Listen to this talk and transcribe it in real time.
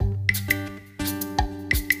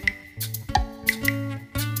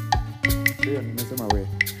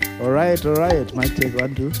All right. Mic check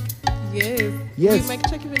 1, 2. Yes. Yes. We mic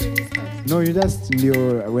check even when we start. No, you just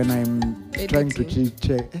when I'm trying to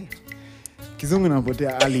check. Kizungu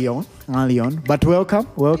napotea early on. But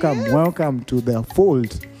welcome to the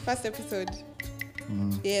fold. First episode.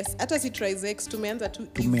 Yes. Hata si trizex tumeanza tu.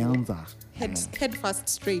 Head first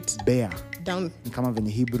straight. Bare. Down. Kama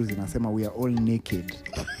venye Hebrews inasema we are all naked.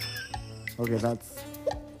 Okay, that's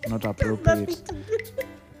not appropriate.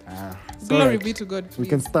 Glory be to God, please. We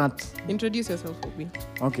can start. Introduce yourself, Obi.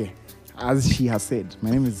 Okay. As she has said,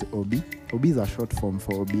 my name is Obi. Obi is a short form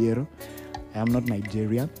for Obiero. I am not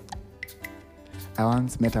Nigerian. I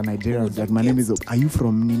once met a Nigerian who's like, my name is Obi. Are you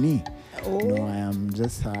from Nini? Oh. No, I am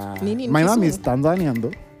just... Nini my mom is Tanzanian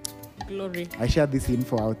though. Glory. I share this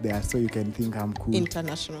info out there so you can think I'm cool.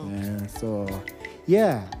 International.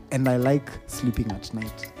 Yeah, and I like sleeping at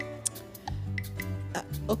night.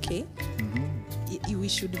 Okay. We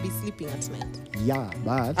should be sleeping at night. Yeah,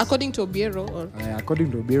 but... According to Obiero or...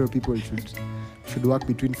 according to Obiero, people should work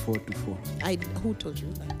between 4 to 4. Who told you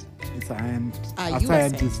that? It's a you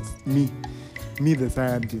scientist. Me the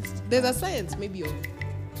scientist. There's a science maybe of...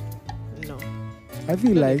 No. I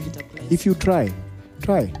feel like if you try.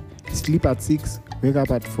 Sleep at 6, wake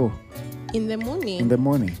up at 4. In the morning? Do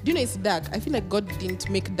you know it's dark? I feel like God didn't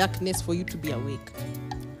make darkness for you to be awake.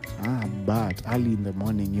 But early in the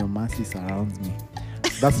morning, your mercy surrounds me.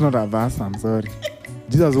 That's not a verse, I'm sorry.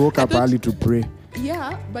 Jesus woke up early to pray.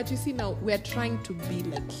 Yeah, but you see now, we're trying to be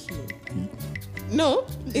like him. No,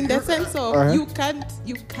 in the sense of you can't,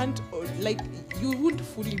 like, you wouldn't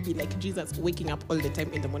fully be like Jesus waking up all the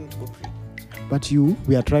time in the morning to go pray. But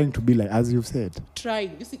we are trying to be like, as you've said.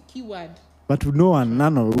 Trying, you see, keyword. But no one,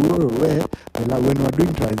 none of, when we're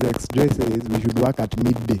doing trisex, Joy says we should work at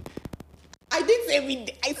midday. I didn't say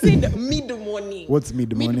midday. I said mid-morning. What's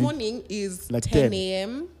mid-morning? Mid-morning is like 10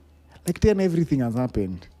 a.m. Like 10, everything has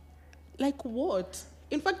happened. Like what?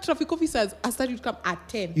 In fact, traffic officers are starting to come at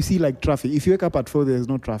 10. You see, like traffic. If you wake up at 4, there's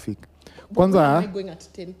no traffic. Why am I going at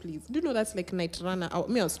 10, please? Do you know that's like night runner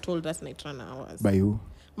hours? I was told that's night runner hours. By who?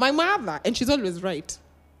 My mother. And she's always right.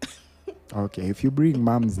 Okay, if you bring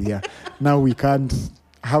moms here, now we can't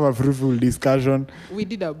have a fruitful discussion. We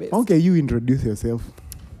did our best. Okay, you introduce yourself.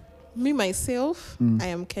 Me, myself, I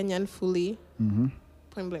am Kenyan fully.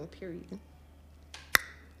 Point blank, period.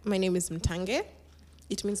 My name is Mtange.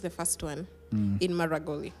 It means the first one in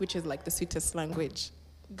Maragoli, which is like the sweetest language.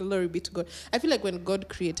 Glory be to God. I feel like when God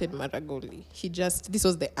created Maragoli, this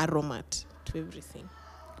was the aromat to everything.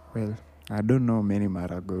 Well, I don't know many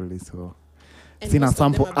Maragoli, so... Seen a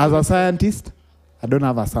sample. As a scientist, I don't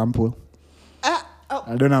have a sample.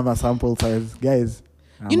 I don't have a sample size. Guys,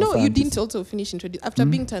 you know, you didn't also finish introducing. After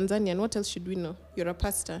being Tanzanian, what else should we know? You're a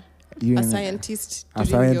pastor. A scientist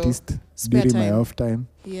during my off time.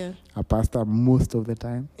 Yeah. A pastor most of the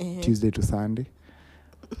time, Tuesday to Sunday.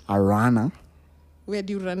 A runner. Where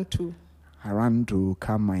do you run to? I run to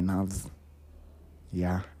calm my nerves.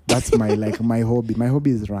 Yeah. That's my my hobby. My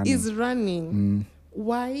hobby is running.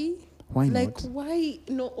 Why? Why not? Like, why?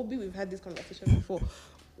 No, Obi, we've had this conversation before.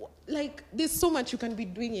 Like, there's so much you can be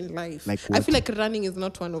doing in life. Like what? I feel like running is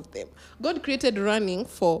not one of them. God created running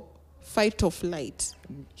for fight or flight.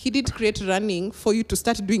 He did create running for you to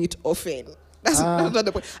start doing it often. That's not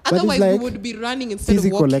the point. Otherwise, like we would be running instead of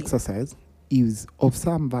walking. Physical exercise is of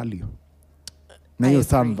some value. Na hiyo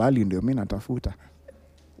some value ndio mimi natafuta.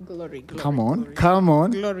 Glory. Come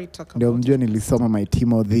on. Glory, talk about ndio mjue nilisoma my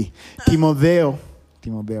Timotheo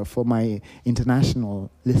for my international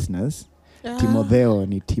listeners. Timotheo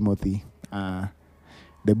ni Timothy.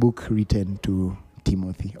 The book written to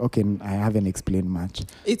Timothy. Okay, I haven't explained much.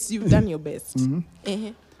 You've done your best.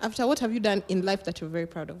 After, what have you done in life that you're very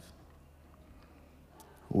proud of?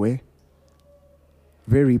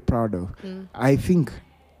 Very proud of. I think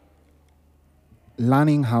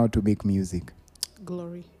learning how to make music.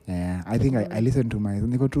 Glory. Yeah, I think I listen to my...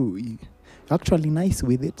 They go to... Actually nice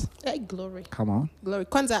with it. Hey, glory. Come on. Glory.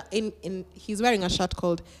 Kwanza, he's wearing a shirt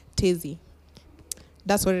called Tezi.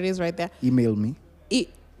 That's what it is right there. Email me.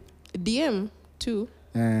 DM too.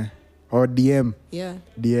 Or DM. Yeah.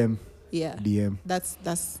 DM. Yeah. DM.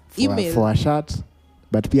 That's email. For a shirt.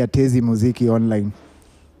 But pia Tezi Muziki online.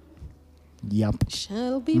 Yep.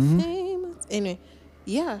 Shall be famous. Anyway,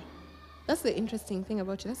 yeah. That's the interesting thing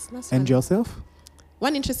about you. That's and yourself?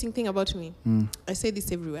 One interesting thing about me, I say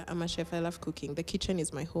this everywhere. I'm a chef. I love cooking. The kitchen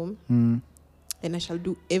is my home. And I shall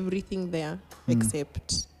do everything there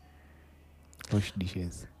except... wash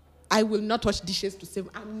dishes. I will not wash dishes to save.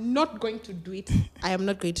 I'm not going to do it. I am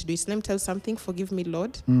not going to do it. Let me tell you something. Forgive me,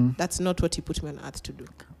 Lord. That's not what He put me on earth to do.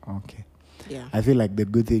 Okay. Yeah. I feel like the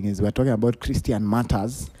good thing is we're talking about Christian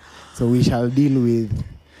matters, so we shall deal with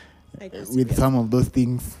some of those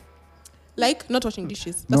things. Like not washing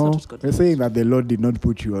dishes. That's no, not what's good. We're saying that the Lord did not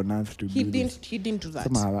put you on earth to He do didn't. this. He didn't do that.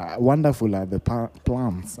 Wonderful are the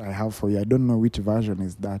plans I have for you. I don't know which version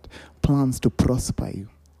is that. Plans to prosper you.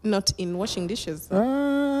 Not in washing dishes.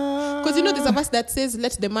 Because there's a verse that says,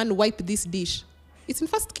 "Let the man wipe this dish." It's in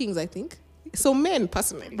 1 Kings, I think. So men,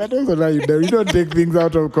 personally. But also now you don't take things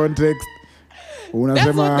out of context.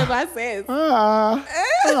 That's what the verse says.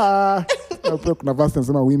 Kuna verse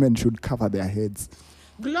nasema women should cover their heads.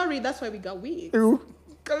 Glory, that's why we got wigs. Ew.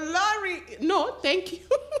 Glory. No, thank you.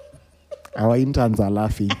 Our interns are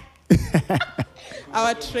laughing.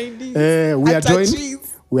 Our trainees.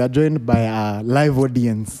 We are joined by a live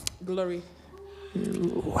audience. Glory.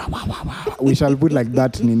 We shall put like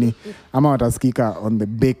that nini. Ama watasikika on the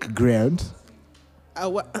background.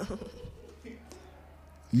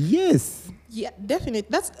 Yes. Yeah, definitely.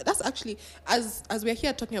 That's actually as we're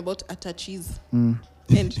here talking about attaches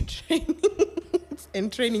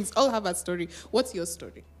and trainings all have a story. What's your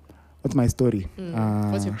story? What's my story?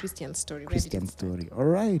 What's your Christian story? Christian story. All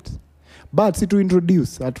right. But to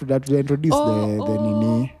introduce, the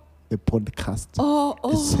podcast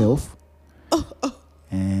itself.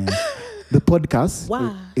 The podcast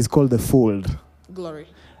is called The Fold. Glory.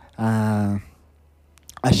 A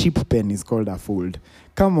sheep pen is called a fold.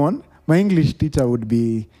 Come on. My English teacher would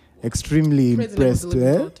be extremely impressed.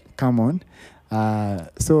 Come on.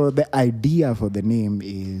 So the idea for the name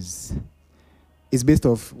is based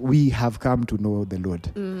off we have come to know the Lord.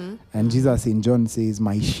 Mm-hmm. And Jesus in John says,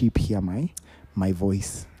 "My sheep hear my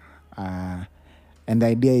voice." And the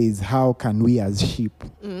idea is how can we as sheep,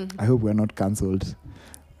 I hope we're not cancelled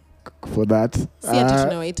for that.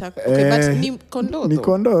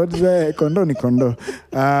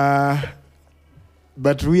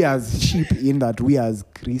 But we as sheep, in that we as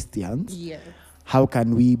Christians, how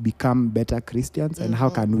can we become better Christians and how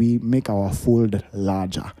can we make our fold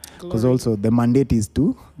larger? Because also the mandate is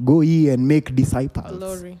to go ye and make disciples.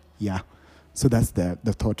 Glory. Yeah. So that's the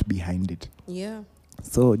thought behind it. Yeah.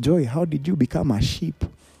 So Joy, how did you become a sheep?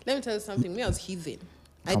 Let me tell you something. Me, I was heathen.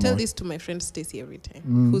 I tell this to my friend Stacy every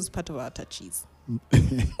time, who's part of our touchies.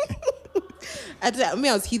 Me,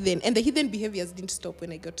 I was heathen, and the heathen behaviors didn't stop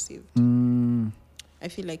when I got saved. I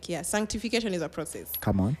feel like, sanctification is a process.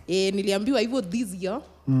 Come on. Niliambiwa hivyo this year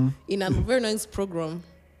in a very nice program.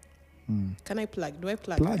 Can I plug? Do I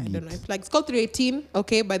plug? Plug I don't know. I plug. It's called 318,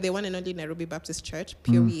 okay, by the one and only Nairobi Baptist Church,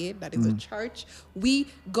 POEA. That is a church we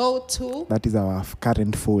go to. That is our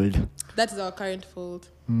current fold. That is our current fold.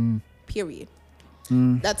 Period.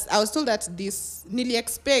 I was told that this nearly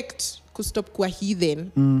expect could stop kwa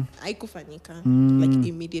heathen. Haikufanyika like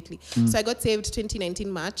immediately. So I got saved 2019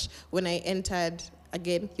 March when I entered,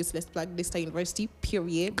 again, useless plug, Daystar University,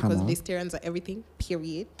 period. Because Daystarians are everything,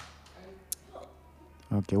 period.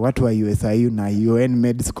 Okay, what were USIU na UN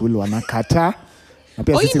Med School wanakata?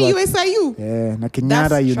 Oh, in USIU? Yeah, na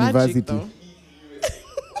Kenyatta University.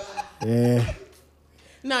 Yeah.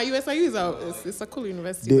 No, USIU is a cool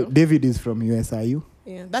university. David is from USIU.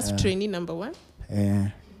 Yeah, that's trainee number 1.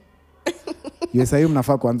 Yeah. USIU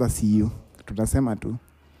mnafaa kuanza CU. Tunasema tu.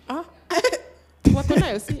 Wako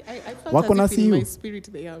nayo, see, I felt wako na as if in CU. my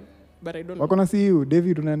spirit they have, but I don't know. Wako na CU,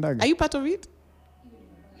 David unaendaga? Are you part of it?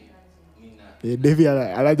 David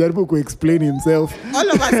anajaribu ku-explain himself. All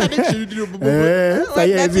of a sudden, sasa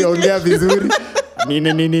hivi ongea vizuri.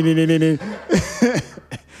 Nini.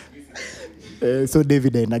 So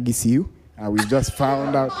David aendagi CU. We've just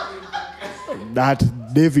found out that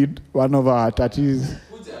David, one of our touches,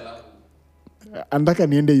 andaka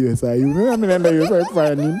niende USIU. Mimi naenda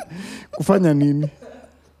USIU kufanya nini?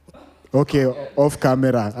 Okay, off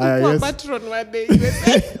camera. Yes. Patron one day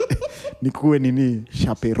USIU. Nikuwe nini?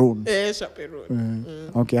 Chaperone.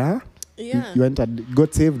 Chaperone. Okay, huh? Yeah. You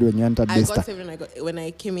got saved when you entered Daystar. I got saved when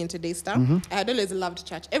I came into Daystar. I had always loved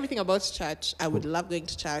church. Everything about church. I would love going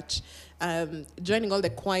to church. Joining all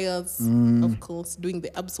the choirs, of course, doing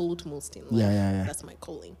the absolute most in life. Yeah. That's my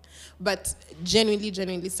calling. But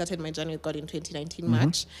genuinely started my journey with God in 2019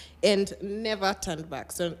 March and never turned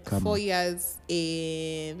back. So 4 years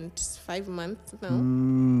and 5 months now.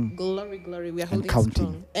 Glory. We are holding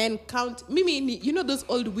strong. And count. Mimi, you know those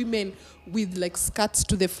old women with like skirts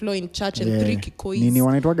to the floor in church and 3 kikois? Nini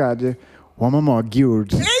wanaitwaga aje? Wamama wa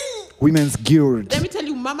guild. Women's guild. Let me tell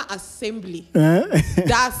you, Mama Assembly.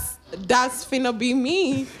 That's finna be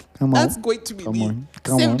me. That's going to be me.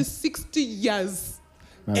 Saved 60 years.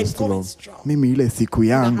 And going strong. Mimi ile siku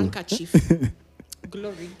yangu. Handkerchief.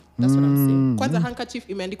 Glory. That's what I'm saying. Kwanza handkerchief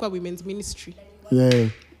imeandikwa women's ministry. Yeah.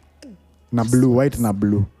 Na blue, white na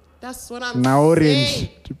blue. That's what I'm Now saying.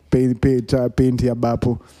 orange paint ya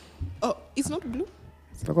bapo. Oh, it's not blue?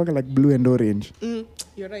 It's like blue and orange.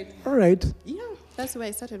 You're right. All right. Yeah, that's where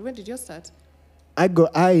I started. When did you start? I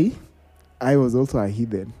was also a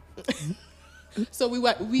heathen. So we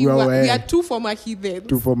are two former heathens.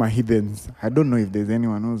 Two former heathens. I don't know if there's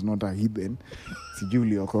anyone who's not a heathen.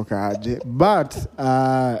 But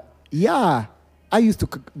yeah, I used to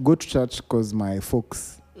go to church because my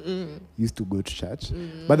folks used to go to church.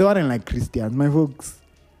 But they weren't like Christians. My folks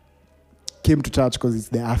came to church because it's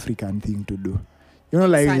the African thing to do. You know,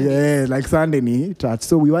 like Sunday church.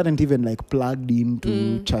 So we weren't even like plugged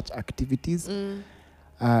into church activities.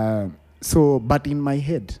 But in my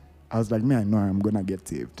head, I was like, I know I'm going to get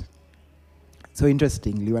saved. So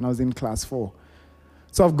interestingly, when I was in class 4,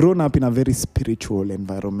 so I've grown up in a very spiritual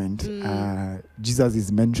environment. Jesus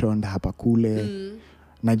is mentioned, Hapakule,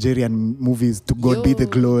 Nigerian movies, to God be the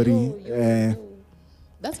glory.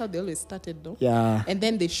 That's how they always started, though. Yeah. And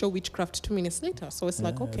then they show witchcraft 2 minutes later. So it's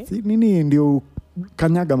like, okay. Nini ndio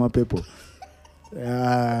kanyaga mapepo.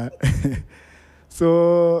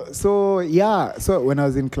 So when I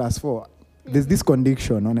was in class 4, there's this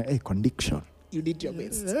condition. You did your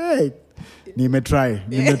best. Hey, nimetry.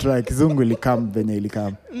 Kizungu ilikam venye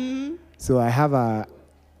ilikam. So I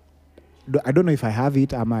don't know if I have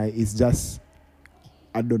it, it's just,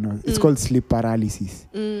 I don't know. It's called sleep paralysis.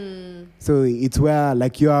 So it's where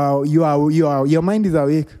like your mind is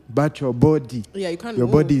awake, but your body, you can't your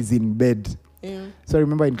move. body is in bed. Yeah. So I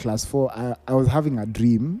remember in class 4, I was having a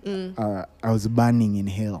dream. I was burning in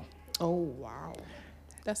hell. Oh wow.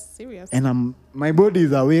 That's serious. And my body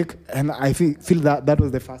is awake, and I feel that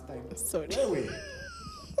was the first time. Sorry.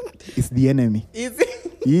 It's the enemy. Is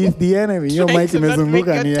it? He's the enemy. Your mic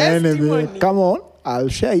imezunguka ni enemy. Come on, I'll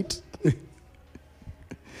share it.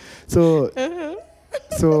 So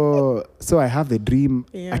I have the dream.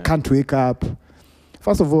 Yeah. I can't wake up.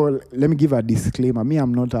 First of all, let me give a disclaimer. Me,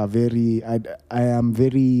 I'm not I am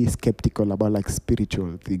very skeptical about like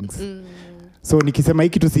spiritual things. So nikisema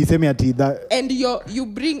hiki tusiseme ati that. And you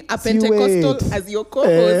bring a Pentecostal as your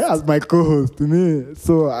co-host. As my co-host to me.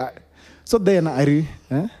 So then I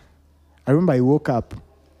remember I woke up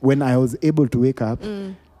when I was able to wake up.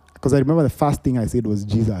 Because I remember the first thing I said was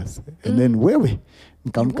Jesus. And then I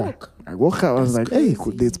woke up. I was like, hey,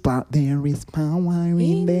 there is power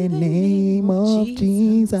in the name of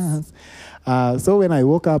Jesus. So when I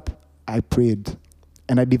woke up, I prayed.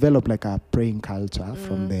 And I developed like a praying culture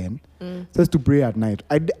from then. Just to pray at night.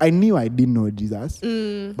 I knew I didn't know Jesus.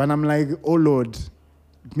 But I'm like, oh Lord,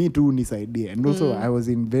 me too, this idea. And also I was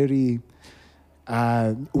in very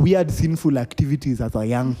weird, sinful activities as a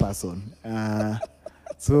young person.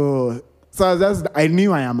 So I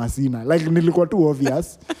knew I am a sinner. Like nilikuwa too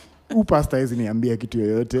obvious. Pastor hizi niambia kitu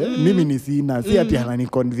yoyote. Mimi ni sinner. Si ati anani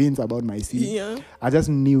convince about my sin. Yeah. I just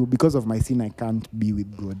knew because of my sin I can't be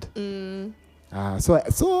with God. So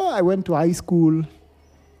I went to high school.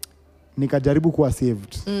 Nikajaribu kuwa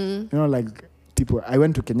saved. You know, like I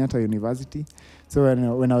went to Kenyatta University. So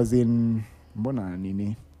when I was in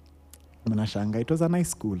Shanga, it was a nice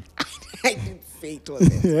school. I didn't say it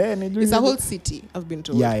wasn't. It's a whole city, I've been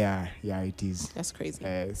told. Yeah, it is. That's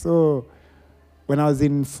crazy. So when I was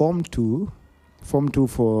in Form 2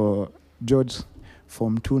 for George,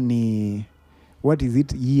 Form 2 ni, what is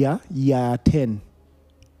it, year 10?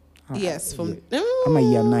 Yes. I'm a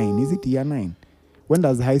year 9. Is it year 9? When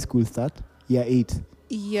does high school start? Year 8?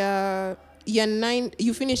 Year 9.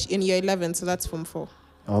 You finish in year 11, so that's Form 4.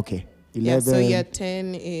 Okay. 11. Yeah, so year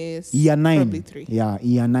 10 is year 9. Probably 3. Yeah,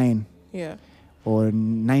 year 9. Yeah. Or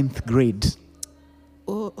 9th grade.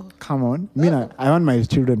 Oh. Come on. I want my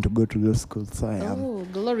children to go to those schools, so I am. Oh,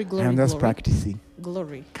 glory. I'm just practicing.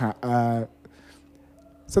 Glory.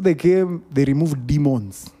 So they removed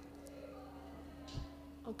demons.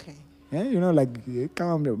 Okay. Yeah, you know, like,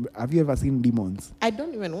 have you ever seen demons? I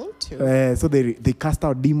don't even want to. So they cast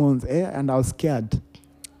out demons, and I was scared.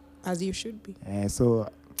 As you should be. So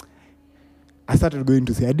I started going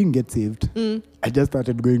to see. I didn't get saved. I just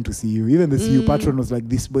started going to see you. Even the CU patron was like,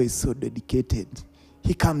 this boy is so dedicated.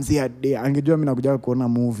 He comes here day. Angejua mimi nakuja kuona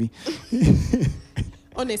movie.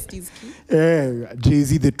 Honesty is key.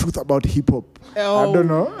 Jay-Z, the truth about hip hop. I don't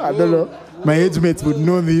know. My age mates would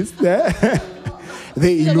know this. The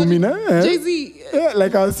Illumina. Jay-Z.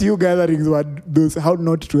 Like our CU gatherings were those how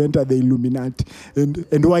not to enter the Illuminati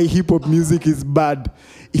and why hip hop music is bad.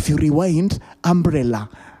 If you rewind Umbrella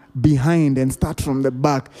behind and start from the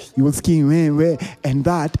back, you will scream where, and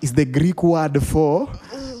that is the Greek word for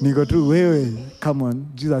Nigotu wewe. Come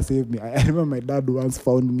on, Jesus save me. I remember my dad once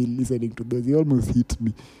found me listening to those. He almost hit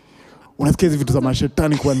me. Unasikia hizi vitu za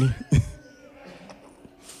mashetani kwani?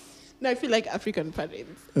 No, I feel like African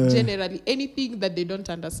parents, generally, anything that they don't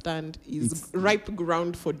understand is ripe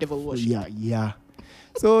ground for devil worship. Yeah.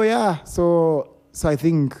 So I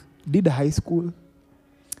think did high school.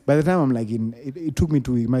 By the time I'm like it took me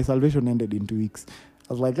 2 weeks. My salvation ended in 2 weeks.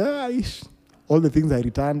 I was like, all the things I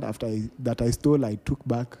returned that I stole, I took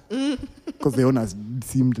back because the owners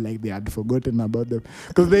seemed like they had forgotten about them.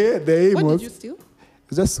 Because the aim What was did you steal?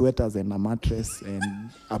 just sweaters and a mattress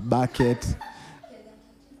and a bucket.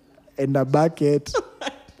 And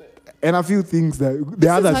a few things that the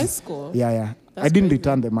others. High school. Yeah. That's I didn't crazy.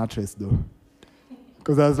 return the mattress though,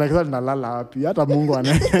 because I was like, nalala happy. Hata Mungu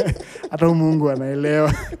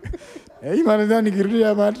anaelewa.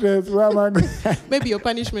 Nikirudia mattress, where am I going? Maybe your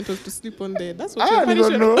punishment was to sleep on there. That's what your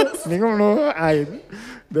punishment was.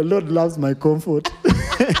 The Lord loves my comfort.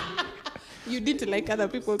 You didn't like other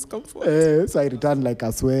people's comfort. So I returned like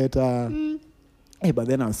a sweater. Hey, but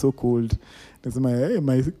then I was so cold.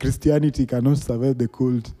 My Christianity cannot survive the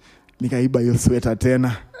cold. Nikaiba hiyo sweater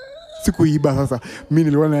tena. Sikuiba sasa. Mimi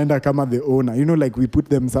nilikuwa naenda kama the owner. You know, like we put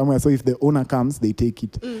them somewhere, so if the owner comes, they take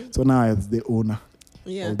it. So now I was the owner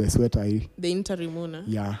of the sweater. The interim owner.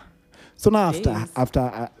 Yeah. So now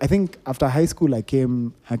after I think after high school I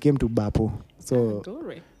came to Bapo. So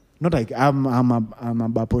not like I'm a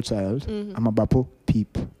Bapo child. I'm a Bapo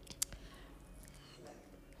peep.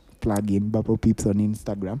 Plug in Bapo peeps on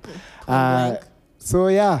Instagram.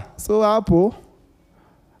 So Apo,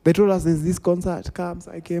 they told us there's this concert comes.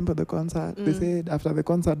 I came for the concert. They said after the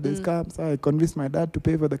concert there's camp. So I convinced my dad to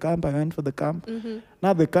pay for the camp. I went for the camp.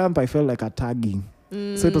 Now the camp I felt like a tagging.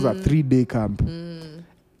 So it was a 3-day camp.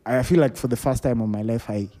 I feel like for the first time of my life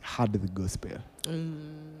I heard the gospel.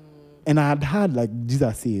 And I had heard like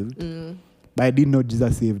Jesus saved. But I didn't know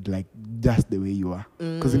Jesus saved like just the way you are.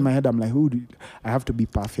 Because in my head I'm like, I have to be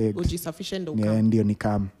perfect. Uji sufficient. And you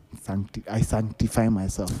come. I sanctify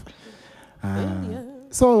myself.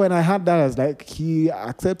 So when I heard that, I was like, he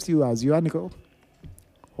accepts you as you are, Nico.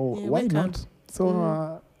 Why not?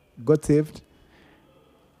 So got saved.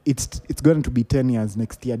 It's going to be 10 years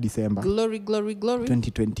next year, December. Glory.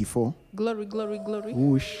 2024. Glory.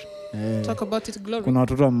 Whoosh. Talk about it, glory. Kuna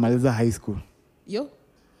watoto wamemaliza high school. Yo.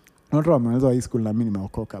 Watoto wamemaliza high school na mimi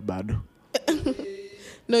nimeokoka bado.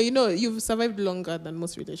 No, you know, you've survived longer than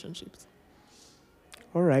most relationships.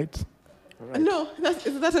 All right. No,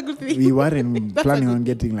 that's a good thing. We weren't planning on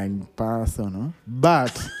getting like personal,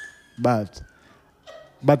 but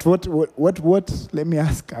what? Let me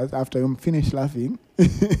ask after you finish laughing.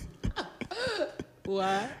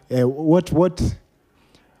 What?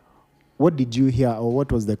 What did you hear, or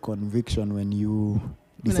what was the conviction when you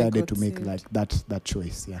decided to make like that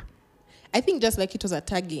choice? Yeah. I think just like it was a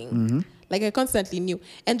tagging. Like I constantly knew.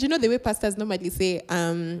 And you know the way pastors normally say,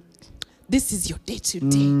 this is your day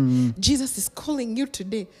today. Jesus is calling you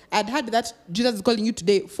today. I'd heard that Jesus is calling you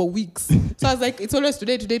today for weeks. So I was like, it's always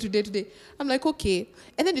today. I'm like, okay.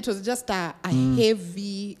 And then it was just a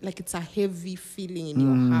heavy, like it's a heavy feeling in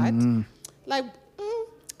your heart. Like,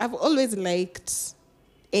 I've always liked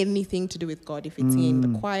anything to do with God. If it's in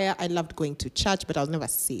the choir, I loved going to church, but I was never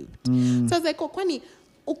saved. So I was like, kwani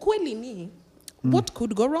ukweli ni, what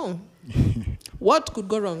could go wrong? What could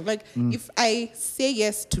go wrong? Like, if I say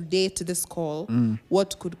yes today to this call,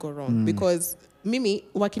 what could go wrong? Because mimi,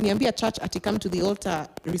 wakiniambia church ati come to the altar,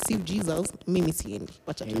 receive Jesus, mimi siendi.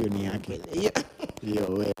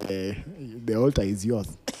 The altar is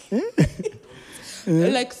yours.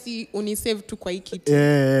 Like, si unisave tu kwa ikiti.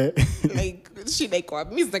 Like, shida iko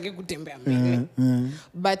wapi? Mimi sitaki kutembea mbele.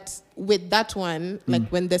 But with that one,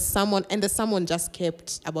 like when there's someone, and the someone just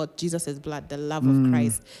kept about Jesus' blood, the love of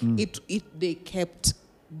Christ, they kept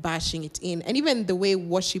bashing it in. And even the way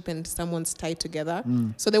worship and someone's tied together.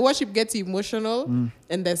 So the worship gets emotional,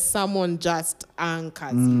 and there's someone just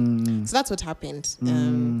anchors you. So that's what happened.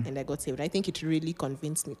 And I got saved. I think it really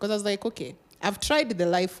convinced me. Because I was like, okay, I've tried the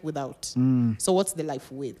life without. So what's the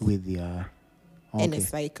life with? Okay. And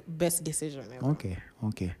it's like best decision ever.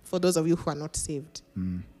 Okay. For those of you who are not saved,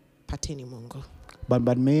 pateni Mungu.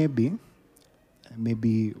 But maybe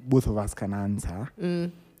both of us can answer.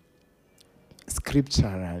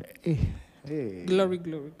 Scriptural. Glory.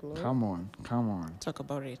 Come on. Talk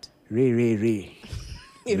about it. Re.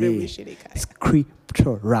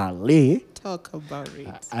 Scripturally. Talk about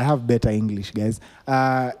it. I have better English, guys.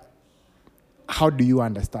 How do you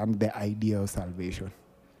understand the idea of salvation?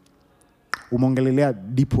 Umongelelea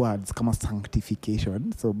deep words kama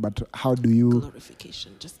sanctification. So, but how do you...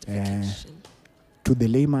 Glorification, justification. To the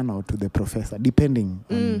layman or to the professor, depending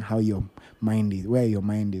on how your mind is, where your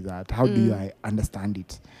mind is at. How do you understand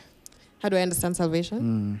it? How do I understand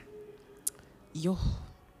salvation?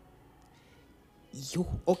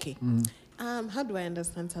 Okay. How do I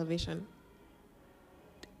understand salvation?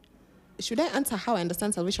 Should I answer how I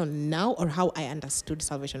understand salvation now or how I understood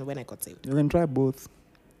salvation when I got saved? You can try both.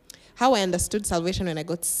 How I understood salvation when I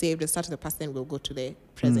got saved, we'll start with the past, then we'll go to the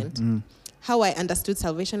present. How I understood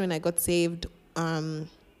salvation when I got saved,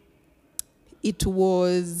 it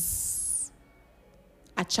was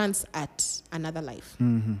a chance at another life.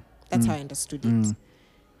 That's how I understood it.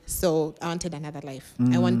 So I wanted another life.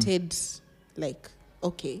 I wanted, like,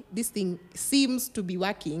 okay, this thing seems to be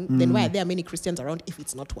working, then why are there many Christians around if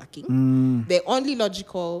it's not working? The only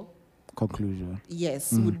logical conclusion,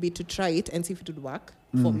 would be to try it and see if it would work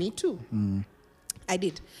for me too. I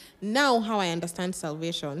did. Now, how I understand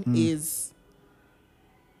salvation is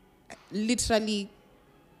literally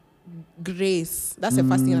grace. That's the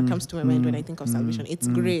first thing that comes to my mind when I think of salvation. It's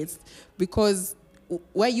grace. Because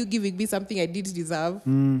why are you giving me something I didn't deserve?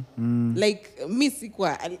 Like, me,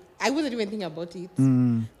 Sikwa, I wasn't even thinking about it.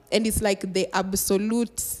 And it's like the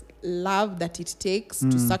absolute love that it takes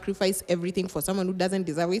to sacrifice everything for someone who doesn't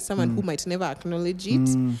deserve it, someone who might never acknowledge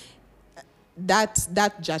it.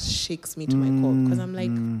 That just shakes me to my core. Because I'm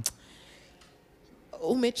like,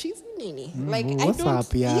 umechizi nini? Like, what's I don't...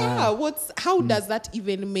 up, yeah. How does that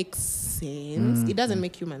even make sense? It doesn't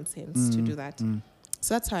make human sense to do that.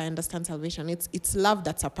 So that's how I understand salvation. It's love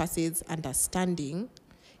that surpasses understanding.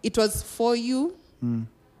 It was for you, and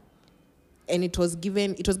it was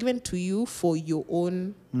given to you for your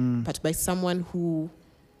own, but by someone who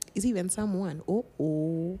is even someone.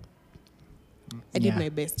 I did my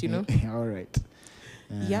best, you know. All right.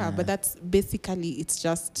 Yeah, but that's basically, it's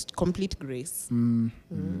just complete grace.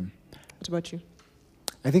 What about you?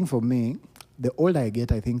 I think for me, the older I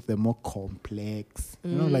get, I think the more complex.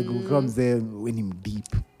 You know, like who comes there when I'm deep.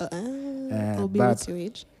 Obi, what's your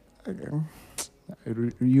age?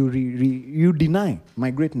 You deny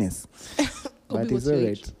my greatness. But Obi, it's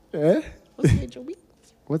all right. What's your age, Obi?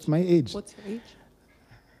 What's my age? What's your age?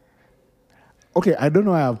 Okay, I don't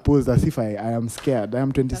know why I've posed as if I am scared. I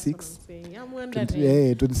am 26. That's what I'm saying. I'm wondering.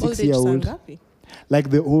 26-year-old. Like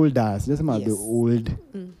the older, just about the old,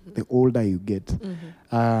 the older you get.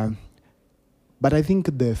 But I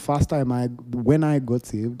think the first time when I got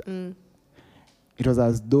saved, it was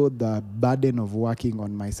as though the burden of working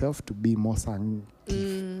on myself to be more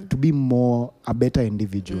to be more a better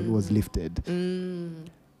individual was lifted.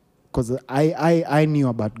 Because I knew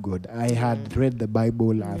about God. I had read the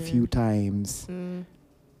Bible a few times.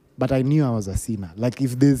 But I knew I was a sinner. Like,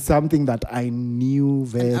 if there's something that I knew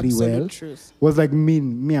very well, was like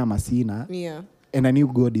me, I'm a sinner. Yeah. And I knew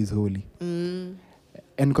God is holy. And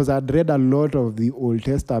because I'd read a lot of the Old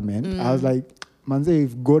Testament, I was like, man, say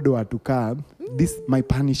if God were to come, my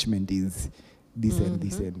punishment is this and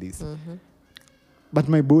this and this. But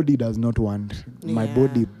my body does not want,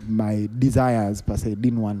 my desires per se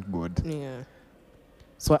didn't want God. Yeah.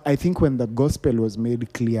 So I think when the gospel was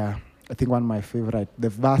made clear, I think one of my favorite, the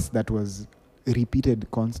verse that was repeated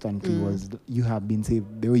constantly was, you have been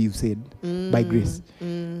saved, the way you said, by grace.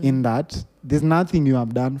 In that, there's nothing you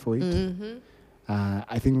have done for it.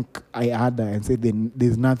 I think I add that and said, then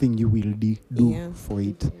there's nothing you will do for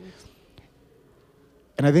it.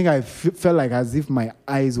 And I think I felt like as if my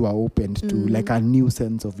eyes were opened to like a new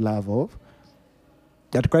sense of love of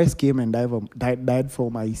that Christ came and died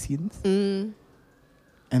for my sins.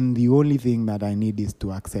 And the only thing that I need is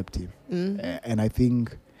to accept him. And I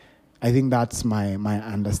think that's my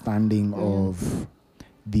understanding of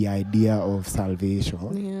the idea of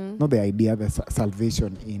salvation. Not the idea, the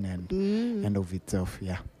salvation in and of itself.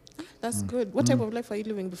 Yeah. That's good. What type of life are you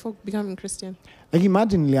living before becoming Christian? Like,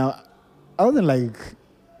 imagine, I wasn't like,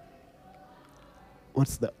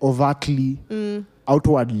 what's the overtly,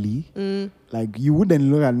 outwardly, like you wouldn't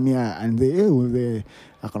look at me and say, hey,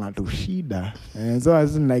 akona to shida. And so I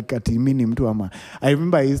wasn't like atimini mtu ama. I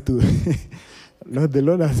remember I used to, Lord, the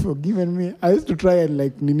Lord has forgiven me. I used to try and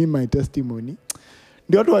like nini my testimony.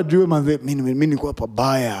 Ndio watu wajue manze, mimi nilikuwa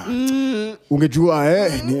pabaya. Ungejua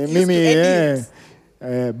mimi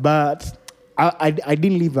but I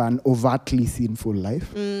didn't live an overtly sinful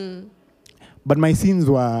life. But my sins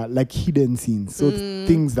were like hidden sins. So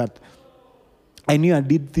things that I knew I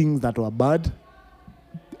did things that were bad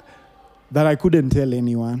that I couldn't tell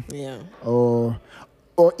anyone. Yeah. Or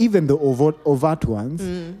even the overt ones.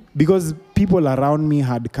 Because people around me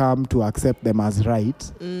had come to accept them as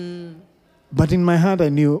right. But in my heart, I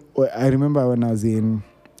remember when I was in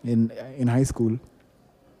high school, you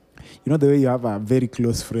know the way you have a very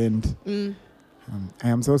close friend. I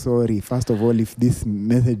am so sorry, first of all, if this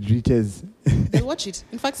message reaches. They'll watch it.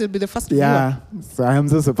 In fact, it'll be the first viewer. Yeah. So I am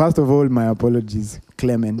so first of all, my apologies,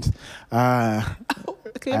 Clement.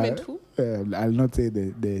 Clement who? I'll not say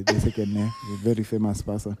the second name. A very famous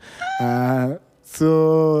person.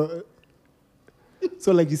 So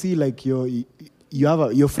like you see, like you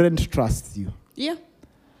have your friend trusts you. Yeah.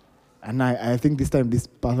 And I think this time this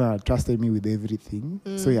person had trusted me with everything.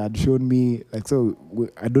 So he had shown me, like, so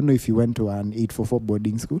I don't know if you went to an 844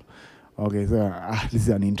 boarding school. Okay, so this is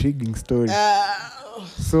an intriguing story.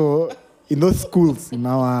 So in those schools, in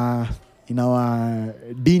our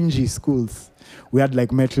dingy schools, we had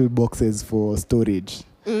like metal boxes for storage.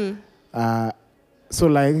 So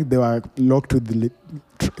like they were locked with the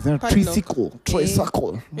tricycle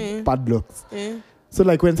padlocks. So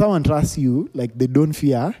like when someone trusts you, like they don't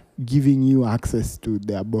fear giving you access to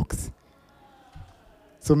their box.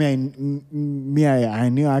 So I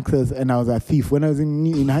knew access, and I was a thief. When I was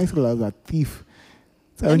in high school, I was a thief.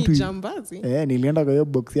 So I went to nilienda kwa hiyo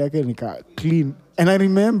box yake nika clean. And I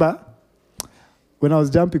remember when I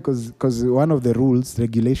was jumping, because one of the rules,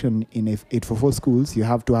 regulation in 844 schools, you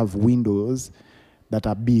have to have windows that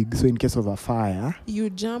are big. So in case of a fire,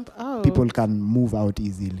 you jump out. People can move out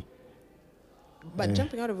easily. But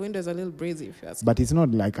jumping out of window is a little brazy, if you ask me. But it's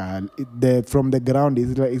not like from the ground.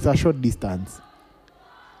 It's a short distance.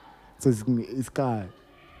 So it's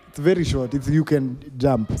very short. You can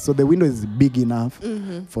jump. So the window is big enough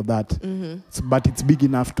for that. So, but it's big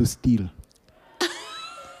enough to steal.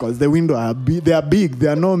 Because the window they are big.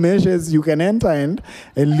 There are no measures. You can enter and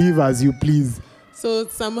leave as you please. So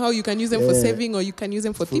somehow you can use them for saving, or you can use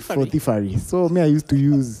them for thievery. For thievery. So I used to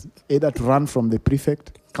use either to run from the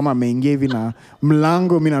prefect. Kama ameingia hivi na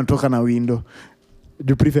mlango, mimi natoka na window.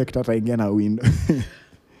 The prefect ataingia na window.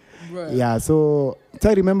 Right. Yeah, so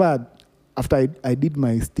I remember after I did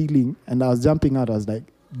my stealing and I was jumping out, I was like,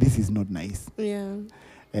 this is not nice. Yeah.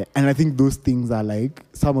 And I think those things are like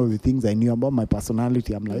some of the things I knew about my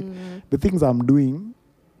personality. I'm like, the things I'm doing,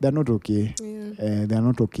 they're not okay. Yeah. They're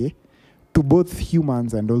not okay to both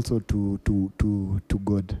humans and also to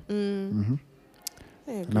God.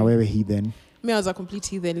 Now we're heathen. Me, I was a complete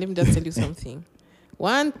heathen. Let me just tell you something.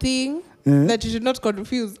 One thing that you should not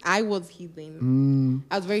confuse, I was heathen.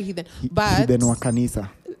 I was very heathen. But heathen wa kanisa.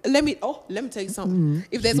 Let me tell you something.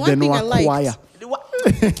 If there's one thing I like,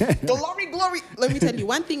 glory. Let me tell you,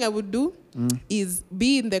 one thing I would do is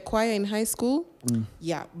be in the choir in high school.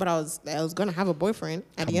 Yeah, but I was gonna have a boyfriend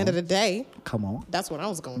at the end of the day. Come on. That's what I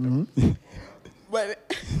was gonna do. But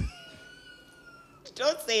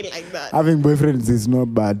don't say it like that. Having boyfriends is not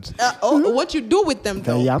bad. What you do with them,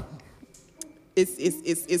 though. Yeah.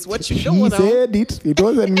 It's what you do with them. He said it. It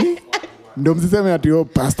wasn't me. Ndio msiseme ati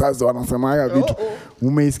pastors wanasemaga vitu.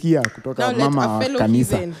 Umeisikia kutoka mama wa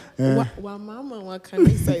kanisa. Wa mama wa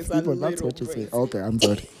kanisa is a That's what you say. Okay, I'm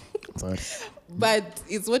sorry. But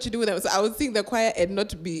it's what you do with them. So I would sing the choir and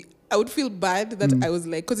I would feel bad that I was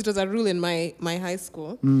like, because it was a rule in my high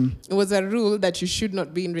school. It was a rule that you should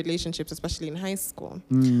not be in relationships, especially in high school.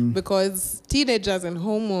 Because teenagers and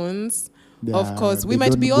hormones, of course, we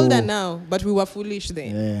might be older now, but we were foolish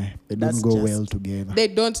then. Yeah, they don't go well together. They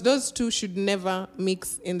don't. Those two should never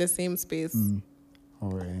mix in the same space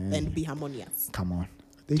and be harmonious. Come on.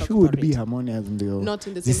 They should be harmonious in the not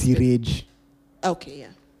in the same space. Rage. Okay, yeah.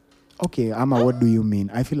 Okay, Ama, what do you mean?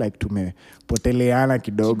 I feel like tumepoteleana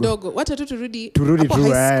kidogo. What to turudi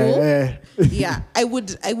high school? Yeah, I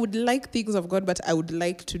would like things of God, but I would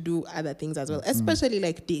like to do other things as well, especially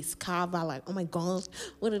like discover, like, oh my gosh,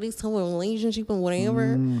 what it is, some relationship and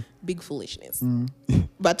whatever. Big foolishness.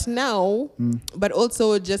 But now, but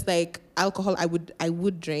also just like alcohol, I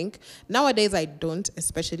would drink. Nowadays, I don't.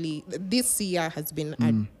 Especially this year has been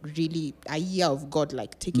a year of God,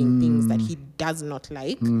 like taking things that He does not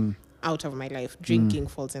like out of my life. Drinking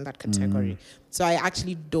falls in that category. So I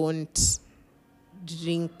actually don't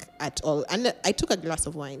drink at all. And I took a glass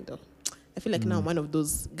of wine though. I feel like now I'm one of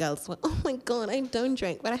those girls who, oh my God, I don't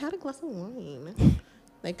drink, but I had a glass of wine.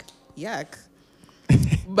 Like, yuck.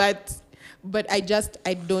 But I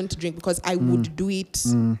don't drink because I would do it.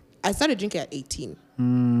 I started drinking at 18.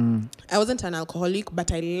 I wasn't an alcoholic,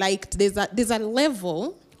 but I liked, there's a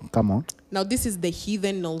level. Come on. Now this is the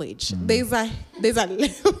heathen knowledge. There's a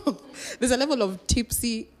level of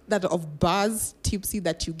tipsy, of bars tipsy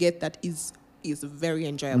that you get that is very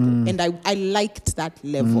enjoyable. And I liked that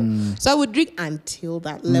level. So I would drink until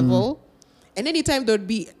that level. And anytime there would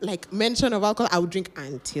be like mention of alcohol, I would drink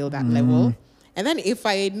until that level. And then if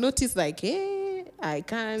I notice like, hey, I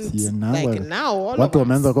can't, like now all watu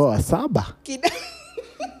wameanza kwa saba.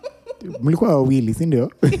 Mlikuwa wawili, si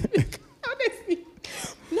ndio? Honestly.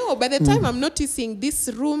 No, by the time I'm noticing this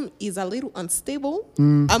room is a little unstable,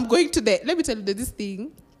 I'm going to let me tell you this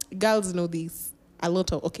thing, girls know this. A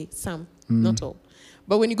lot of, okay, some, not all.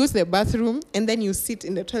 But when you go to the bathroom and then you sit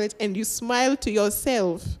in the toilet and you smile to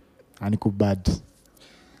yourself. Aniko bad.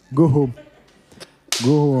 Go home.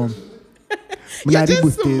 You're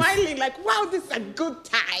just smiling like, wow, this is a good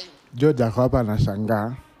time. George Akwapa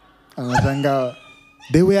anashangaa.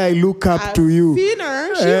 The way I look up to you.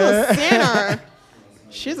 Sinner. She's a sinner.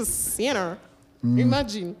 She's a sinner.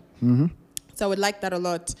 Imagine. Mm-hmm. So I would like that a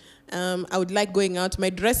lot. I would like going out. My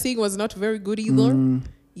dressing was not very good either.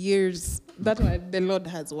 Years. That's why the Lord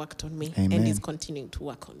has worked on me. Amen. And He's continuing to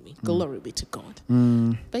work on me. Glory be to God.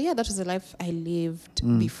 But yeah, that was the life I lived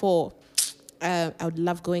before. I would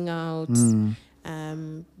love going out.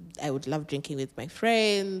 I would love drinking with my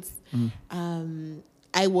friends.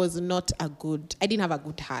 I didn't have a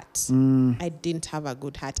good heart. I didn't have a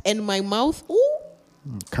good heart. And my mouth,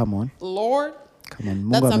 come on. Lord. Come on.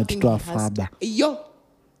 That's Mungu something ametutoa He has fada.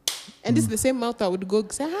 And this is the same mouth I would go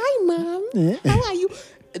say, hi, mom. How are you?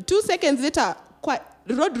 2 seconds later,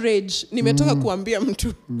 road rage, nimetoka kuambia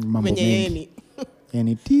mtu. Mwenye yeni. Let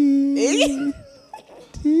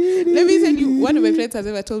me tell you, one of my friends has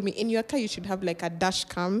ever told me, in your car you should have like a dash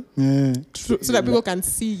cam so that people can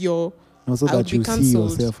see your. No, so that you see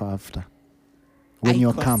yourself after. When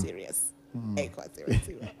you're calm. Serious. I quite serious.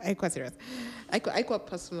 I quite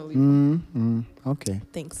personally. Okay.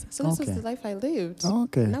 Thanks. So this was the life I lived.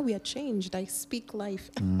 Okay. Now we are changed. I speak life.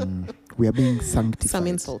 We are being sanctified. Some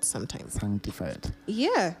insults sometimes. Sanctified.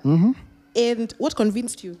 Yeah. And what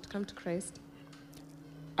convinced you to come to Christ?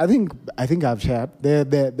 I think I've shared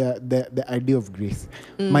the idea of grace.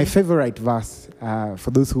 My favorite verse,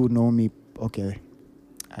 for those who know me, okay,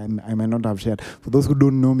 I might not have shared. For those who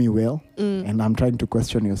don't know me well, and I'm trying to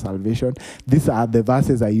question your salvation, these are the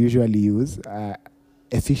verses I usually use.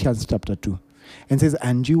 Ephesians chapter 2. And says,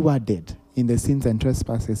 and you were dead in the sins and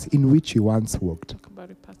trespasses in which you once walked. Talk about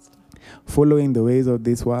it, Pastor. Following the ways of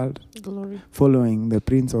this world. Glory. Following the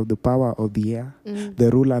prince of the power of the air. The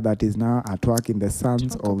ruler that is now at work in the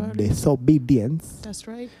sons of disobedience. That's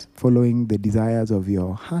right. Following the desires of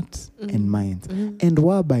your hearts and minds. And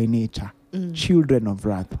were by nature children of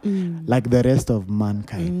wrath, like the rest of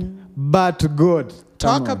mankind. But God.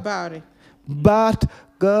 Talk about it. But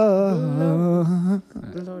God.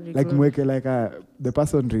 Glory, Like the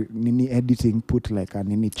person editing put like a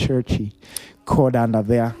churchy chord under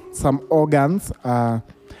there. Some organs. But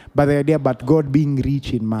the idea, but God being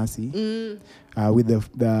rich in mercy, with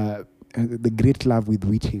the great love with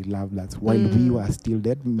which He loved us, while we were still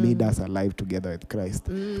dead, made us alive together with Christ.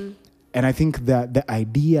 And I think that the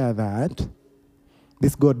idea that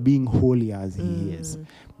this God being holy as He is,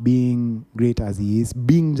 being great as He is,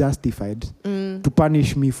 being justified to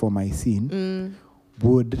punish me for my sin,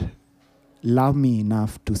 would love me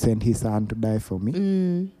enough to send His Son to die for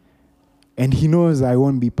me. And He knows I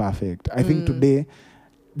won't be perfect. I think today,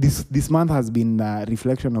 this month has been a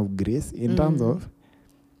reflection of grace in terms of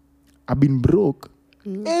I've been broke.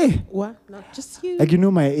 What? Not just you. Like,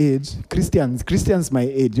 my age, Christians my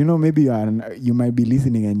age, maybe you might be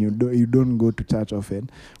listening and you don't go to church often,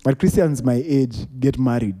 but Christians my age get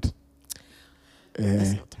married.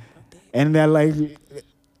 And they're like,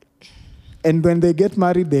 and when they get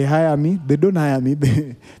married, they hire me. They don't hire me.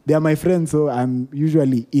 They are my friends, so I'm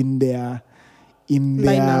usually in their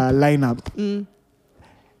lineup.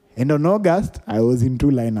 And on August, I was in 2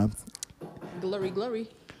 lineups. Glory.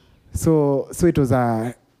 So it was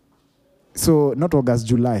not August,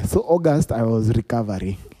 July. So August, I was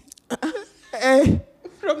recovering.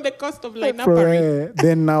 From the cost of lineup.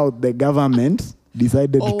 Then now the government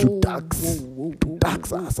decided to tax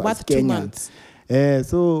us as Kenyans. 2 months.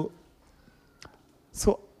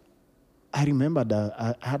 So I remember that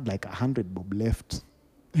I had like 100 bob left.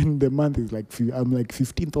 And the month is like, I'm like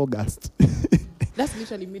 15th August. That's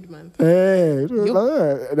literally mid-month. Was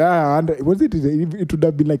it? It would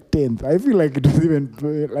have been like 10th. I feel like it was even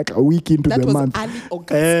like a week into the month. That was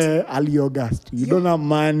early August. Early August. You don't have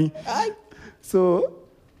money. So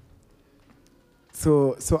I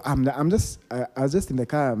was just in the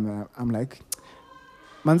car. I'm like,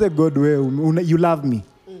 Manze God, you love me.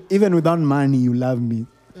 Even without money, you love me.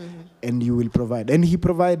 And you will provide. And He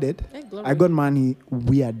provided. I got money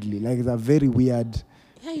weirdly. Like, it's a very weird.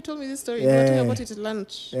 Yeah, you told me this story. You were talking about it at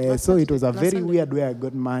lunch. So it was a very weird way I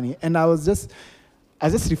got money. And I was just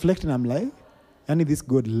reflecting. I'm like, only this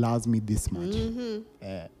God loves me this much.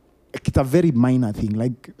 It's a very minor thing.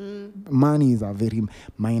 Like, money is a very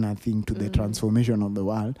minor thing to the transformation of the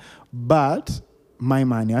world. But my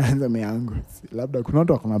money, labda kuna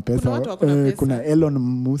watu wakona pesa. Kuna Elon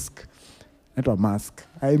Musk. Not Musk.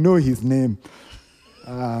 I know his name.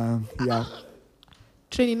 Yeah.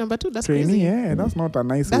 Training number 2, that's Training, crazy. Yeah, that's not a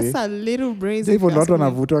nice that's way. a little brazen. Even not on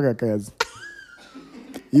a vutoka kazi.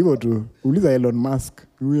 hivyo tu. Uliza Elon Musk.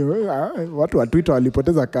 Watu wa Twitter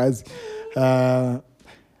walipoteza kazi.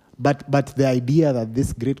 But the idea that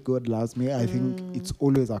this great God loves me, I think it's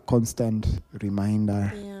always a constant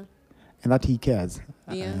reminder, and that He cares.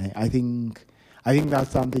 Yeah. I think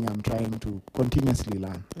that's something I'm trying to continuously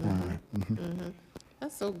learn.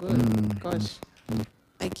 That's so good. Gosh,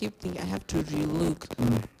 I keep thinking I have to relook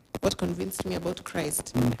what convinced me about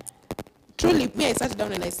Christ. Truly, me, I sat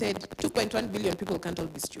down and I said, 2.1 billion people can't all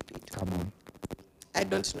be stupid. Come on. I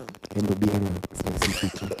don't know. And Obiero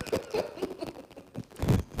specifically.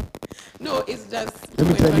 No, it's just. Let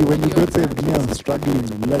me tell you, when you don't say me, I'm struggling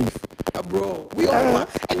in life. Bro, we all are.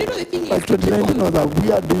 And you know the thing like is, 2019 was a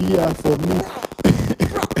weird year for me.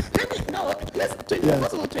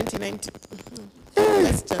 First of all, 2019.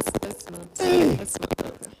 Let's not go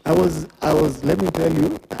there. I was, let me tell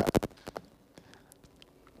you,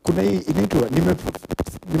 kuna hii inaitwa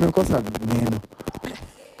nimekosa neno,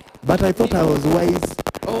 but I thought I was wise.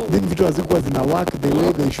 Then vitu hazikuwa zina work the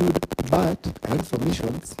way they should, but I went for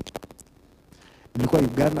missions. Nilikuwa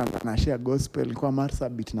Uganda na share gospel, nilikuwa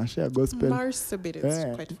Marsabit na share gospel. Marsabit is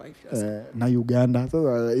quite 5 years. Na Uganda.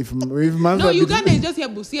 So if Marsabit, no, Uganda is just here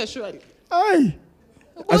Busia surely. Ai.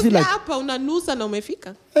 I feel like hapa unanusa na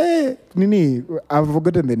umefika. Nini, I've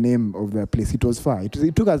forgotten the name of the place. It was far.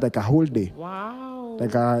 It took us like a whole day. Wow.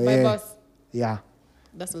 Like by bus. Yeah.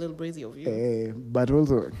 That's a little brazy of you. But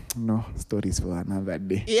also, no, stories for another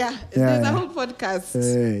day. Yeah. There's a whole podcast.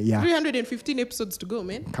 315 episodes to go,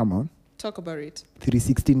 man. Come on. Talk about it.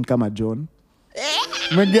 316 kama John.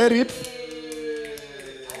 Me get it?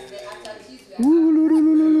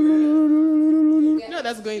 No,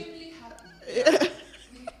 that's going.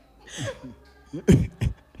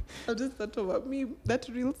 I've just thought about me. That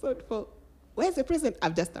real thoughtful. Where's the present?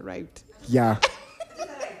 I've just arrived. Yeah.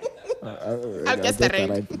 I've just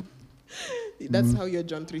arrived. That's how your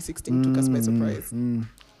John 3:16 took us by surprise.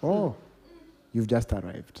 Oh, you've just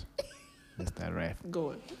arrived.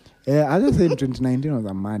 Go on. I just said 2019 was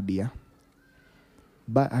a mad year.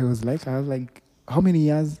 But I was like, how many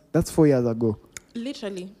years? That's 4 years ago.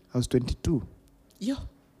 Literally. I was 22. Yo.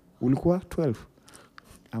 Ulikuwa 12.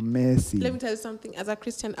 Amazing. Let me tell you something. As a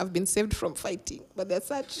Christian, I've been saved from fighting. But there's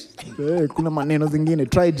such. Kuna maneno zingine.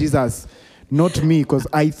 Try Jesus. Not me, because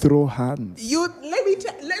I throw hands. Let me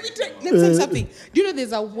tell you something. Do you know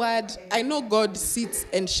there's a word? I know God sits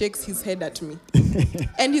and shakes his head at me.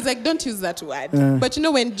 And he's like, don't use that word. But you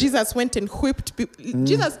know when Jesus went and whipped people.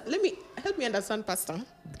 Jesus, help me understand, Pastor.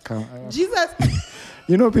 Jesus.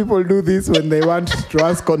 You know people do this when they want to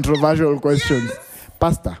ask controversial questions.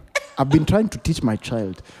 Pastor, I've been trying to teach my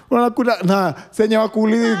child. Senye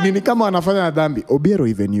wakuulizi nini kama wanafanya na dhambi. Obiero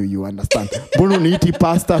even you understand. Mbona uniiti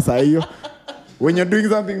pastor saa hiyo? When you're doing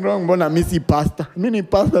something wrong, mbona misi pastor? Mimi ni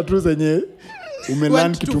pastor tu senye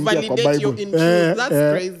umelan kitumia kwa Bible. That's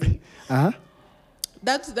crazy.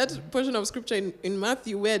 That portion of scripture in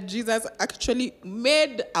Matthew where Jesus actually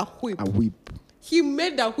made a whip. A whip. He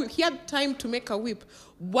made a whip. He had time to make a whip.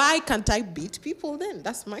 Why can't I beat people then?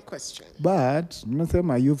 That's my question. But,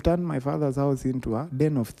 you've turned my father's house into a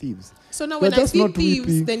den of thieves. So now when I see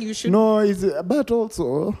thieves, then you should... No, but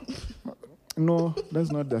also... No,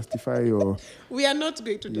 let's not justify your... We are not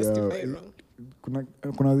going to justify wrong.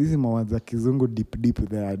 Kuna hizi mawazo za kizungu deep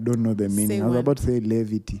there. I don't know the meaning. I was about to say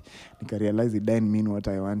levity. Nika realize it didn't mean what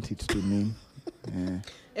I want it to mean.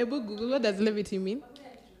 Ebu Google, what does levity mean?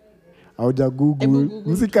 Auja Google.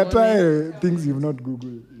 Msikatae things you've not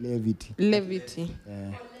Googled. Levity. Levity.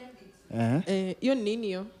 Yo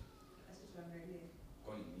nini yo?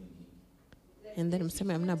 And then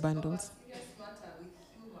mseme amna bundles.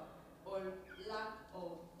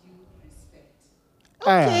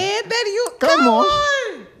 Okay, then you come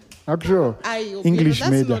on. Actually, English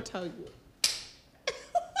major. That's not how you.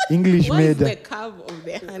 English major. What's the curve of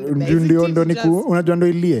the hand? Unajua ndo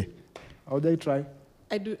ilie. How do I try?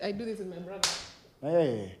 I do this with my brother.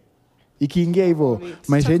 Hey. Ikiingia hivyo,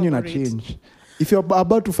 maisha yenu na change. If you're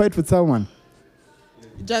about to fight with someone,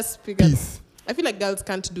 just speak up. I feel like girls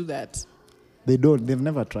can't do that. They don't. They've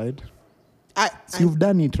never tried. You've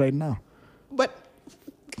done it right now. But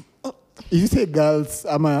if you say girls,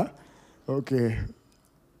 okay.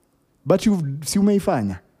 But you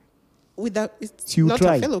umeifanya. It's not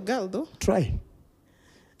try. A fellow girl though. Try.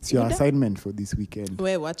 It's your assignment for this weekend.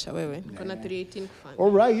 Wewe. Kuna 318 fun.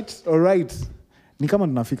 All right. Ni kama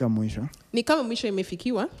tunafika mwisho. Ni kama mwisho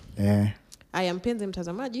imefikiwa. Aya mpenzi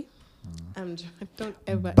mtazamaji. Don't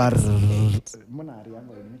ever Mbona ari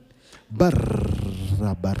yangu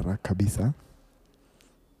barabara kabisa.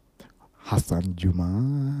 Hassan Juma.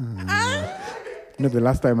 You know the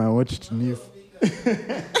last time I watched news.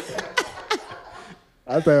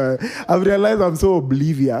 I've realized I'm so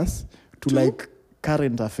oblivious to like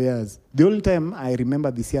current affairs. The only time I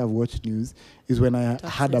remember this year I've watched news is when I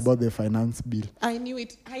heard about the finance bill. I knew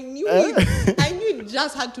it. I knew it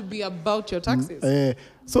just had to be about your taxes.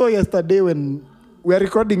 So yesterday when we are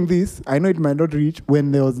recording this, I know it might not reach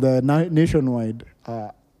when there was the nationwide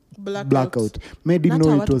blackout. May didn't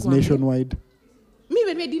know it was nationwide. Me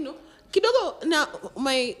didn't know. Kidogo, now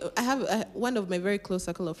I have one of my very close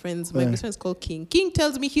circle of friends. My best friend is called King. King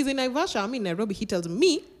tells me he's in Naivasha. I'm in Nairobi. He tells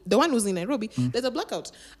me, the one who's in Nairobi, there's a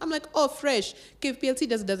blackout. I'm like, oh, fresh. KPLC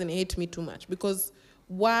just doesn't hate me too much because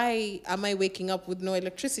why am I waking up with no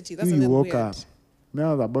electricity? That's a little woke weird. Up.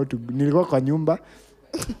 I was about to. Nilikuwa kwa nyumba.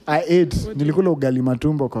 I ate. Nilikula ugali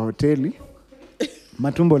matumbo kwa hoteli.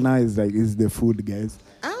 Matumbo now is the food, guys.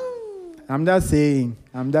 Oh. I'm just saying.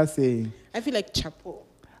 I feel like chapo.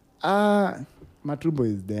 Matumbo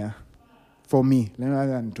is there for me.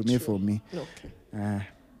 For me. Okay.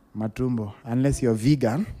 Matumbo, unless you're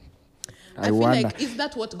vegan. I feel wonder. like, is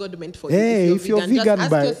that what God meant for you? If you're vegan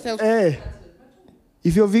just by ask yourself.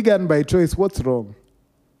 If you're vegan by choice, what's wrong?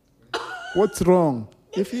 What's wrong?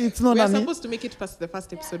 If it's not, we are supposed to make it past the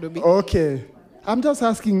first episode, Obi. Okay. I'm just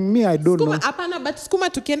asking me. I don't know. Hapana, but skuma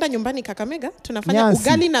tukienda nyumbani Kakamega, tunafanya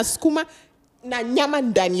ugali na skuma na nyama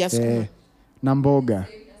ndani ya skuma. Na mboga.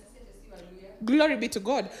 Glory be to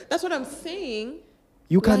God. That's what I'm saying.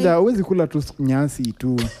 You can't always kula tu nyasi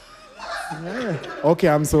too. Okay,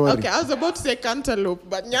 I'm sorry. Okay, I was about to say cantaloupe,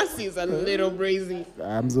 but nyasi is a little brazy.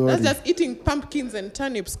 I'm sorry. That's just eating pumpkins and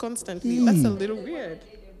turnips constantly. That's a little weird.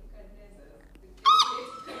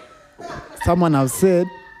 Someone has said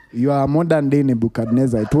you are a modern day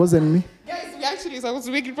Nebuchadnezzar. It wasn't me. Guys, we actually supposed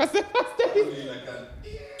to make it past the first time.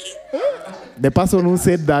 The person who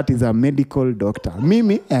said that is a medical doctor.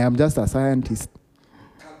 Mimi, I am just a scientist.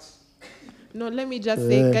 No, let me just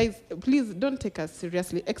say, guys, please don't take us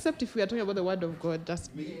seriously. Except if we are talking about the word of God,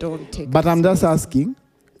 just don't take us But I'm just seriously. asking,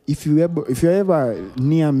 if you're ever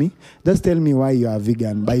near me, just tell me why you are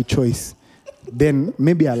vegan by choice. Then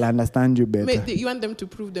maybe I'll understand you better. You want them to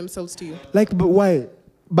prove themselves to you? Like, but why?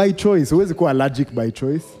 By choice. Always go allergic by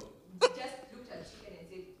choice. Just looked at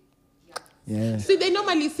chicken and said, Yeah. See, they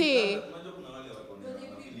normally say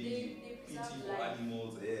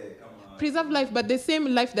preserve life, but the same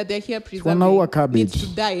life that they're here preserving needs to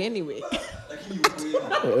die anyway.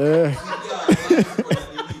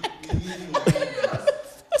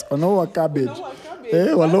 Wanaua cabbage.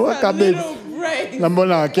 Wanaua cabbage.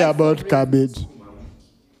 Nambona care about cabbage.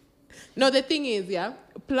 No, the thing is,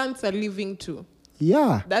 plants are living too.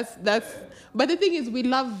 Yeah. That's. But the thing is, we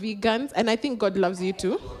love vegans, and I think God loves you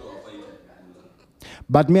too.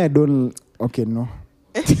 But me, I don't. Okay, no.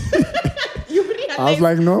 You realize I was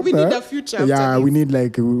like, no. We need a future. Yeah, we need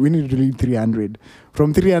really 300.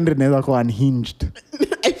 From 300, never go unhinged.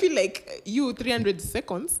 I feel like you 300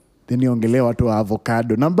 seconds. Then niongelee watu wa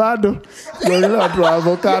avocado. Na bado. Niongelee watu wa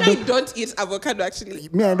avocado. I don't eat avocado actually.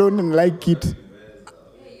 Me, I don't like it.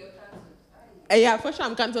 Yeah, for sure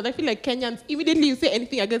I'm cancelled. I feel like Kenyans, immediately you say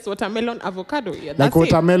anything against watermelon, avocado. Yeah, that's like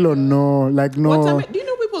watermelon, no. Like no. Do you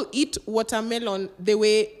know people eat watermelon the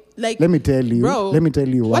way, like... Let me tell you. Bro, let me tell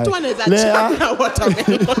you why. What one is a China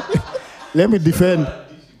watermelon?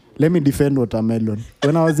 Let me defend watermelon.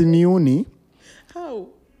 When I was in uni... How?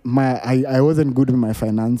 I wasn't good with my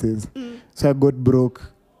finances. So I got broke.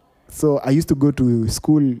 So I used to go to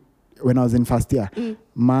school when I was in first year.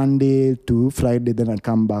 Monday to Friday, then I'd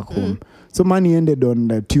come back home. So money ended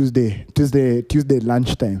on Tuesday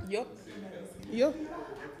lunchtime. Yup.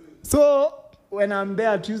 So when I'm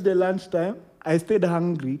there Tuesday lunchtime, I stayed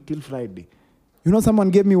hungry till Friday. You know,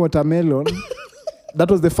 someone gave me watermelon. That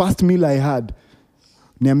was the first meal I had.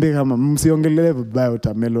 Niambie kama msiongelee vibaya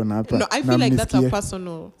watermelon hapa. No, I feel like that's a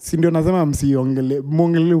personal. Si ndio nasema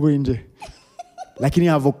muongelee huko nje. Lakini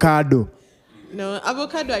avocado. No,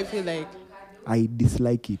 avocado I feel like. I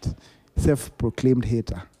dislike it. Self-proclaimed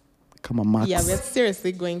hater. Kama Max. Yeah, we're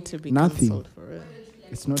seriously going to be Nothing. cancelled for real.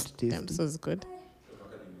 It's not tasty. Damn, this is good.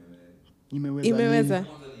 Imeweza.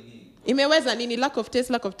 Imeweza nini? Lack of taste,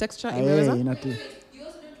 lack of texture. Imeweza. You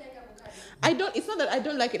also don't like avocado? It's not that I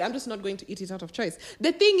don't like it. I'm just not going to eat it out of choice.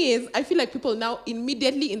 The thing is, I feel like people now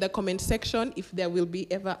immediately in the comment section, if there will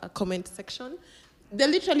be ever a comment section, they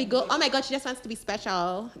literally go, oh my God, she just wants to be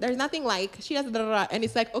special. There's nothing like, she has, blah, blah, blah. And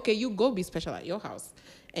it's like, okay, you go be special at your house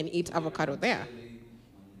and eat avocado there.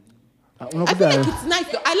 I feel like it's nice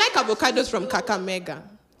though. I like avocados from Kakamega.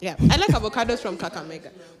 Yeah, I like avocados from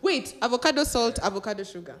Kakamega. Wait, avocado salt, avocado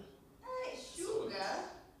sugar. Sugar?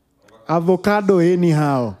 Avocado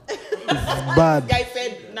anyhow. It's bad. Guy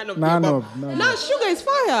said none of the above. No, sugar is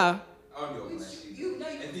fire.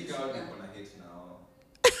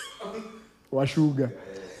 Wa sugar.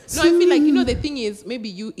 No, I feel like, you know, the thing is, maybe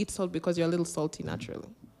you eat salt because you're a little salty naturally.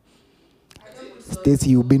 Stacy,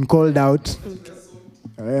 you've been called out.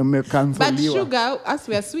 But sugar, us,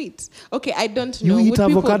 we are sweet. Okay, I don't know. You eat Would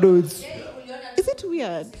people- avocados. Is it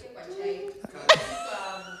weird?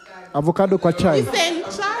 Avocado kwa chai.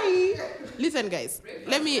 Listen, guys.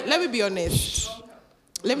 Let me be honest.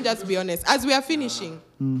 Let me just be honest. As we are finishing,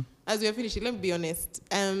 let me be honest.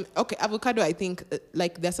 Okay, avocado, I think,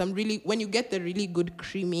 like, there's some really, when you get the really good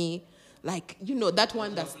creamy, like, you know, that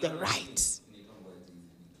one that's the right.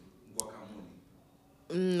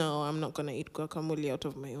 No, I'm not going to eat guacamole out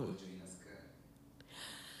of my own.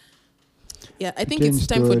 Yeah, I think it's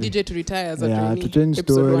time for DJ to retire as a journey. To change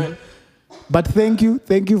episode story. 1. But thank you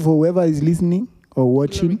for whoever is listening or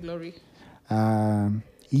watching. Glory.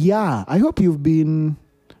 Yeah, I hope you've been,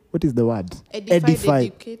 what is the word?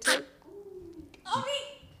 Edified. Educated.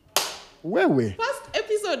 Wewe. First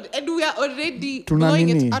episode, and we are already Tuna blowing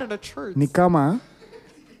nini? it out of the church. Ni kama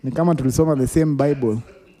tulisoma the same Bible,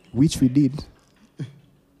 which we did.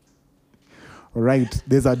 All right,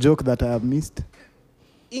 there's a joke that I have missed.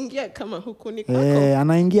 Ingia kama huku ni kwako.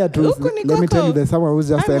 Anaingia tu. Huku ni Let me tell you, there's someone who's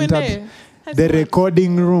just entered the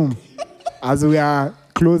recording room as we are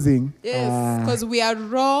closing. Yes, because we are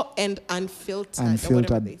raw and unfiltered. Or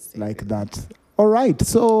whatever they say. Like that. All right,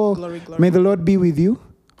 so Glory. may the Lord be with you.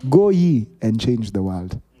 Go ye and change the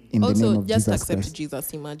world in the name Also, of just Jesus accept Christ.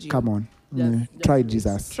 Jesus. Imagine. Come on. Just Try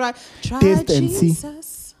Jesus. Try Taste and see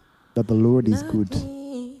Jesus. that the Lord is good.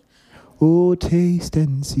 Oh, taste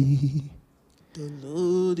and see. The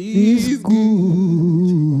Lord Is good.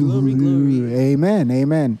 Glory. Amen.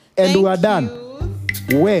 And Thank we are done.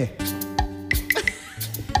 you. Where?